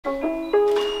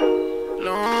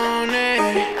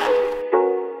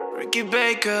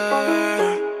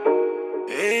speaker.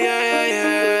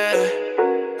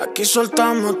 Aquí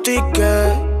soltamos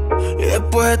ticket y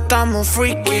después estamos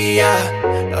freaky, yeah.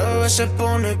 La bebé se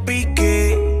pone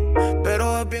piqui,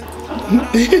 pero es bien cool.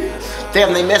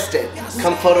 Damn, they missed it.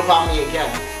 Come photobomb me again.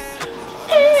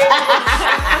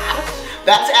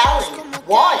 That's Allie.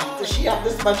 Why does she have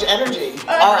this much energy?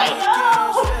 All right.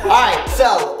 All right,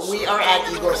 so we are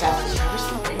at Igor's house. Is she ever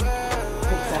sleeping?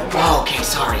 Oh, okay,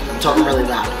 sorry. I'm talking really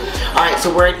loud. All right,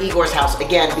 so we're at Igor's house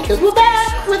again because we're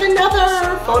back with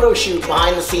another photo shoot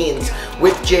behind the scenes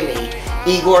with Jimmie.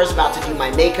 Igor's about to do my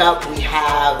makeup.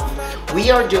 We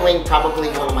are doing probably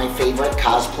one of my favorite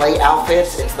cosplay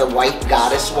outfits. It's the white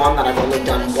goddess one that I've only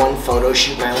done one photo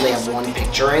shoot and I only have one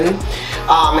picture in.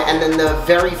 And then the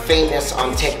very famous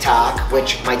on TikTok,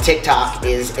 which my TikTok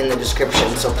is in the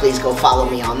description, so please go follow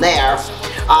me on there.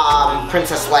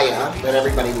 Princess Leia, that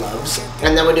everybody loves.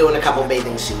 And then we're doing a couple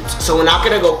bathing suits. So we're not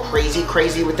gonna go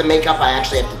crazy with the makeup. I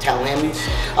actually have to tell him,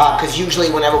 because usually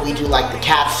whenever we do like the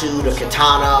cat suit or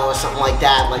katana or something like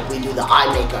that, like we do the eye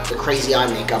makeup, the crazy eye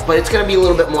makeup, but it's gonna be a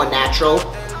little bit more natural.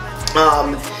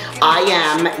 I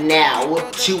am now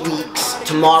 2 weeks,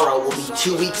 tomorrow will be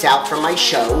 2 weeks out from my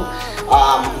show.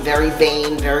 Very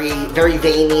vain, very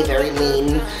veiny, very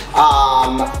lean.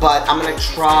 But I'm gonna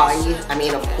try, I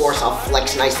mean, of course I'll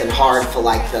flex nice and hard for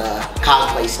like the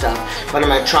cosplay stuff, but I'm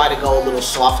gonna try to go a little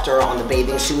softer on the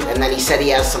bathing suit, and then he said he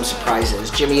has some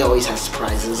surprises. Jimmie always has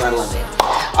surprises, I love it.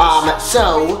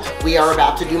 So, we are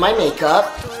about to do my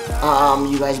makeup.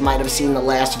 You guys might have seen the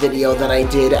last video that I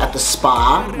did at the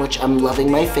spa, which I'm loving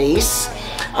my face,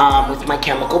 with my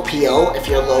chemical peel. If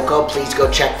you're local, please go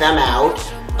check them out.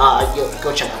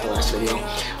 Go check out the last video.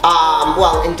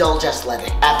 Well, indulge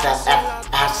aesthetics.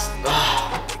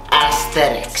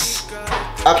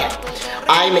 Okay,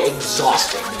 I'm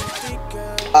exhausted.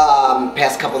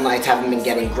 Past couple nights haven't been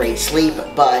getting great sleep,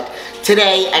 but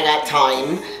today I got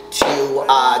time to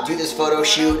do this photo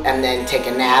shoot and then take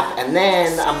a nap, and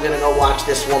then I'm gonna go watch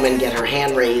this woman get her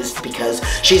hand raised because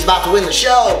she's about to win the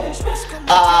show.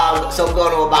 So I'm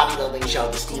going to a bodybuilding show,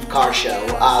 the Steve Carr show,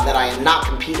 that I am not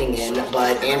competing in,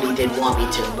 but Andy did want me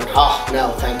to, but oh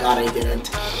no, thank God I didn't.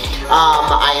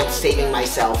 I am saving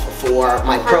myself for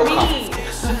my pro comp.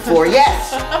 For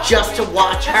yes, just to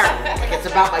watch her. Like, it's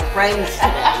about my friends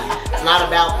today. It's not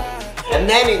about me. And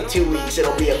then in 2 weeks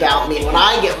it'll be about me when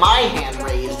I get my hand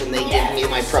raised and they give me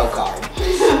my pro card.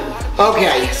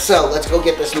 Okay, so let's go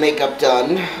get this makeup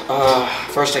done.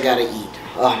 First I gotta eat.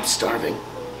 Oh, I'm starving.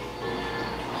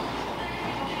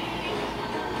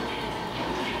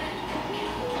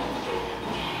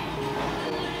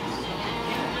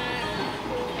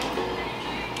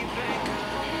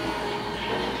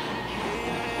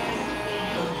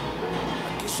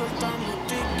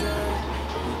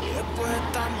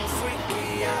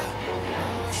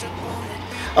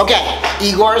 Okay,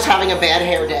 Igor is having a bad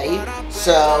hair day,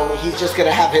 so he's just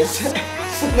gonna have his...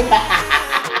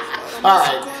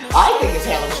 Alright, I think his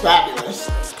hair looks fabulous.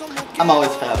 I'm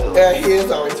always fabulous. He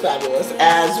is always fabulous,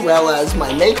 as well as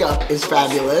my makeup is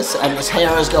fabulous, and his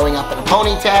hair is going up in a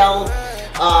ponytail,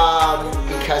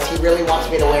 because he really wants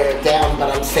me to wear it down,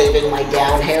 but I'm saving my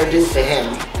down hairdo for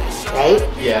him, right?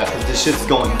 Yeah, because this shit's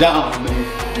going down on me.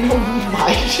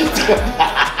 My shit's going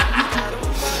down.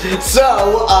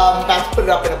 So, about to put it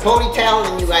up in a ponytail,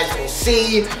 and you guys will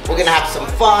see. We're gonna have some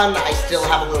fun. I still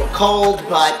have a little cold,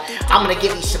 but I'm gonna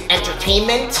give you some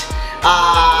entertainment.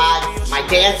 My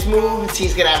dance moves.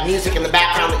 He's gonna have music in the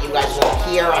background that you guys won't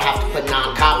hear. I have to put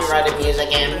non-copyrighted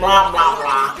music in. Blah blah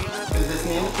blah. Is this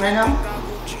me right now?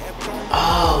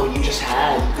 Oh, you just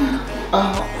had.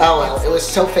 Oh well, it was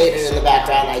so faded in the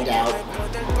background. I doubt.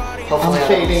 Hopefully I'm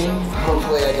fading.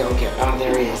 Hopefully I don't get. Oh,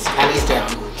 there he is, and he's down.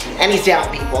 And he's down,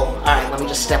 people. Alright, let me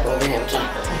just step over him.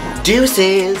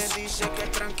 Deuces!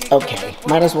 Okay,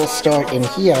 might as well start in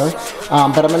here.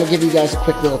 But I'm going to give you guys a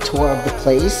quick little tour of the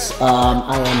place.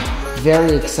 I am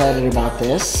very excited about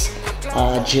this.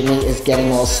 Jimmie is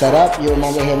getting all set up. You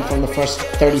remember him from the first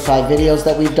 35 videos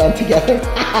that we've done together?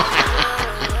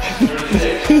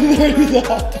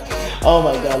 Oh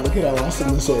my god, look at how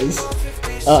awesome this is.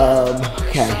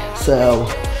 Okay, so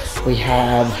we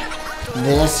have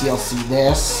this, you'll see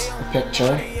this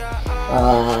picture,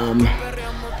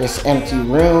 this empty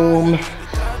room.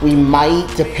 We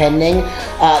might, depending,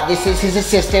 this is his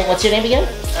assistant. What's your name again?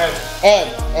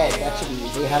 Ed, that should be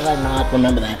easy. How did I not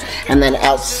remember that? And then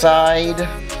outside,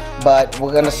 but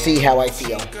we're gonna see how I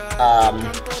feel,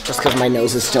 just because my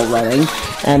nose is still running.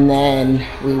 And then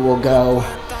we will go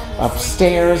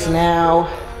upstairs now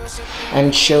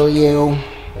and show you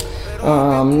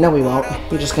No, we won't.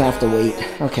 You're just gonna have to wait.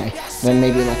 Okay. Then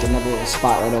maybe like another little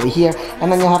spot right over here,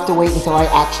 and then you'll have to wait until I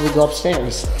actually go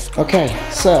upstairs. Okay.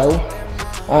 So,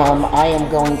 I am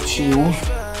going to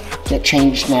get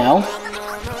changed now.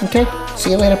 Okay.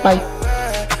 See you later. Bye.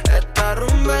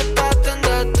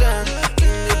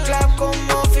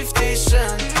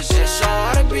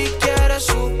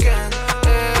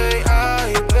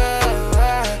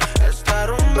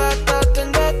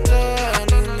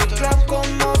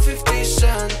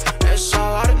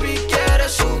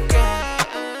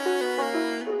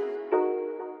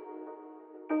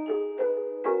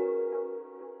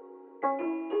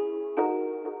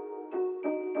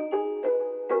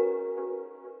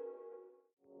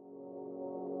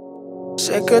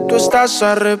 Sé que tú estás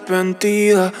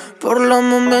arrepentida por los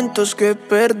momentos que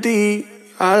perdí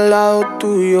al lado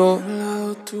tuyo.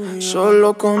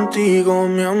 Solo contigo,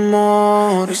 mi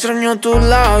amor. Extraño tus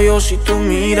labios y tu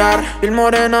mirar. Piel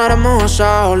morena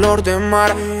hermosa, olor de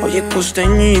mar. Oye,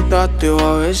 costeñita, te voy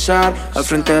a besar al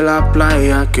frente de la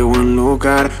playa, qué buen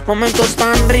lugar. Momentos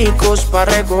tan ricos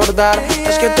para recordar.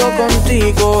 Es que todo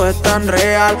contigo es tan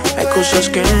real. Hay cosas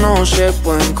que no se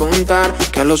pueden contar,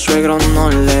 que a los suegros no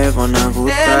les van a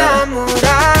gustar.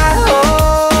 Enamorado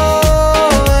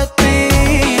de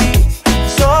ti,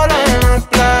 solo en la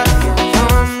playa.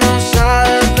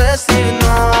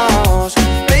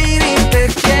 Baby, te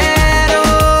quiero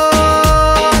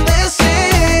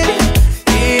decir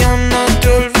y yo no te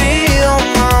olvido,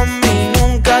 mami,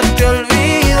 nunca te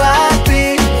olvido a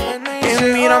ti. Y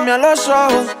mírame a los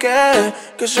ojos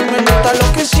que se me nota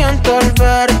lo que siento al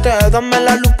verte. Dame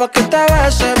la luz pa' que te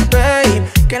bese, babe,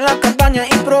 que en la cabaña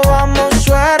y probamos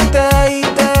suerte y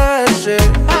te besé.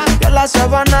 Ya las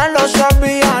sábanas lo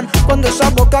sabían cuando esa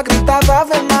boca gritaba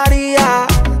Ave María.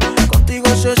 Contigo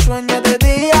se sueña de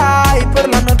día y por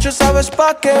la noche sabes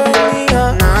pa' qué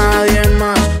venía. Nadie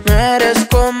más, no eres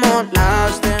como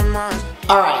las demás.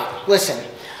 Alright, listen.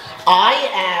 I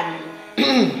am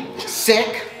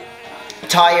sick,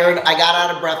 tired. I got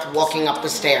out of breath walking up the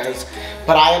stairs.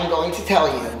 But I am going to tell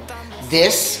you,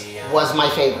 this was my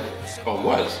favorite. Oh, it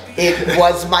was? It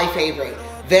was my favorite.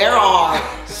 There are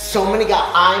so many guys.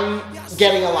 I'm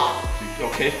getting a lot.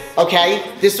 Okay. Okay?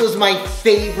 This was my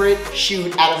favorite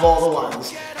shoot out of all the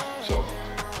ones. So.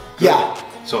 Good. Yeah.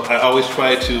 So I always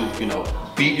try to, you know,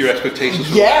 beat your expectations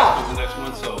for the next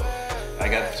one. So I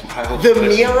got some high hopes. The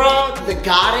mirror, the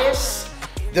goddess,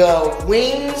 the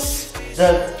wings,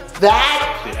 the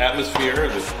atmosphere,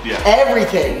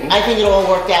 everything. I think it all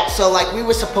worked out. So like we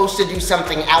were supposed to do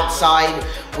something outside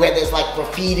where there's like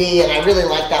graffiti, and I really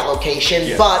like that location.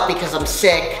 Yeah. But because I'm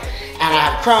sick and I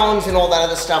have Crohn's and all that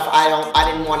other stuff, I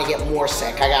didn't want to get more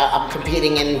sick. I'm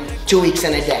competing in 2 weeks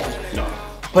and a day. No.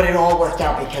 But it all worked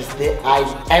out because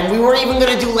and we were even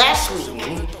gonna do last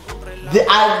week.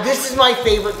 This is my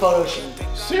favorite photo shoot.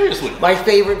 Seriously? My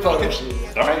favorite photo shoot.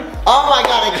 All right. Oh my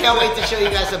God, I can't wait to show you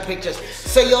guys some pictures.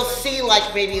 So you'll see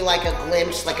like maybe like a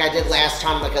glimpse, like I did last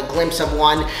time, like a glimpse of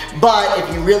one. But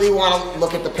if you really want to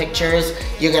look at the pictures,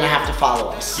 you're gonna have to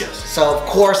follow us. Yes. So of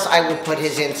course I will put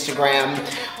his Instagram,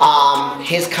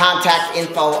 his contact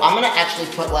info. I'm gonna actually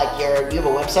put like you have a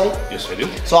website? Yes, I do.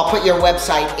 So I'll put your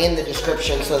website in the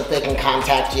description so that they can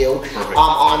contact you. Perfect.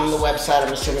 On the website,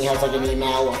 I'm assuming he has like an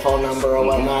email or phone number or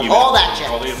whatnot. All that jazz.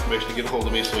 All the information to get a hold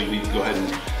of me, so you can go ahead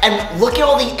and look at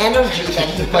all the energy that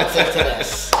he puts into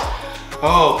this.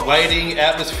 Oh, lighting,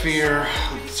 atmosphere,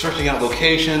 searching out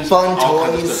locations. Fun all toys.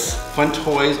 Kinds of stuff. Fun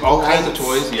toys, all lights. kinds of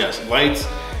toys, yes. Lights,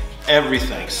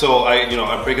 everything. So I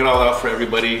break it all out for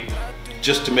everybody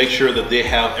just to make sure that they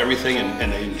have everything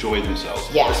and they enjoy themselves.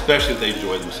 Yeah. Especially if they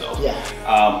enjoy themselves. Yeah.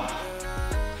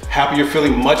 Happy you're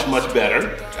feeling much, much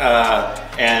better.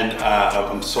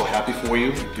 I'm so happy for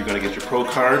you. You're gonna get your pro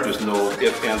card. There's no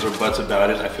ifs, ands, or buts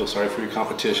about it. I feel sorry for your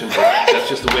competition, but that's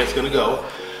just the way it's gonna go.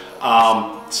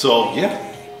 So yeah,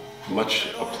 much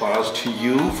applause to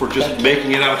you for just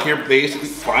making it out here basically,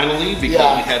 finally,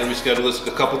 because we had to reschedule this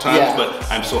a couple times, but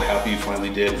I'm so happy you finally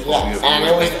did. And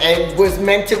it was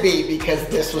meant to be because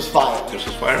this was fire. This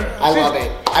was fire? I love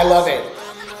it. I love it.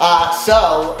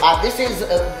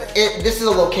 This is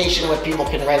a location where people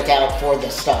can rent out for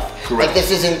this stuff. Correct. Like this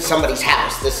isn't somebody's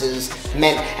house. This is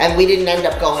meant, and we didn't end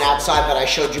up going outside, but I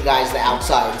showed you guys the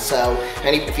outside. So,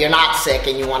 and if you're not sick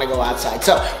and you want to go outside,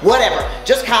 so whatever,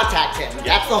 just contact him.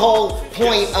 Yeah. That's the whole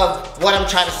point of what I'm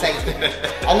trying to say here.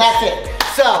 And that's it.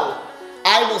 So,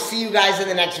 I will see you guys in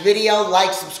the next video.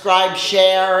 Like, subscribe,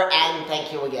 share, and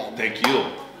thank you again. Thank you.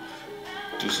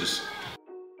 Deuces.